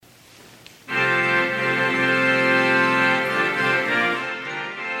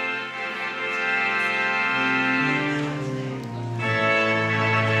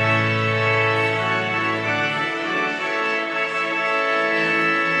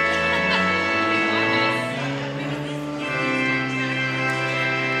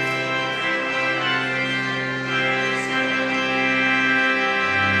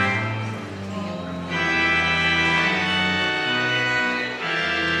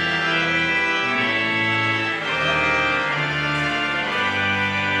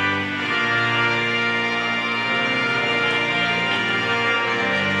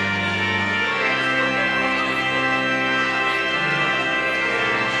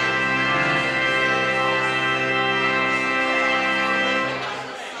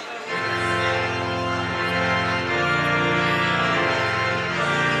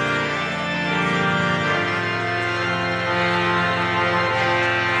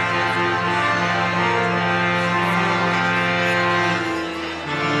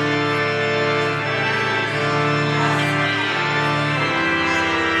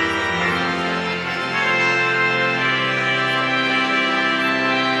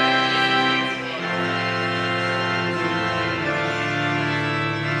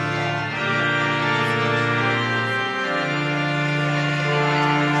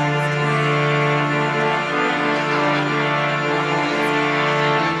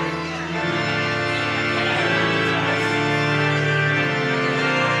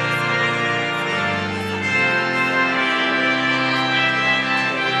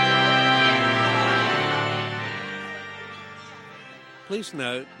Please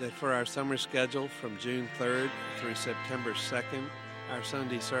note that for our summer schedule from June 3rd through September 2nd, our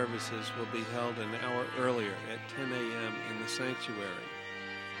Sunday services will be held an hour earlier at 10 a.m. in the sanctuary.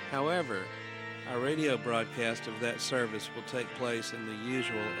 However, our radio broadcast of that service will take place in the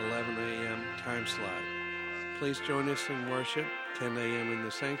usual 11 a.m. time slot. Please join us in worship, 10 a.m. in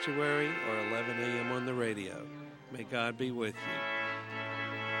the sanctuary or 11 a.m. on the radio. May God be with you.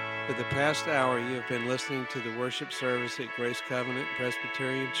 For the past hour, you have been listening to the worship service at Grace Covenant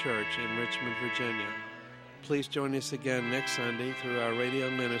Presbyterian Church in Richmond, Virginia. Please join us again next Sunday through our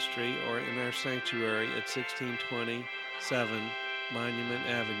radio ministry or in our sanctuary at 1627 Monument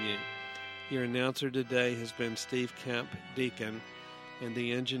Avenue. Your announcer today has been Steve Kemp, Deacon, and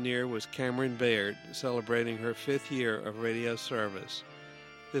the engineer was Cameron Baird, celebrating her 5th year of radio service.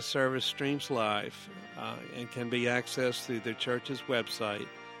 This service streams live and can be accessed through the church's website,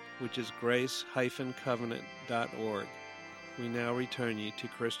 which is grace-covenant.org. We now return you to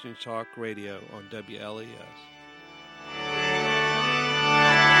Christian Talk Radio on WLES.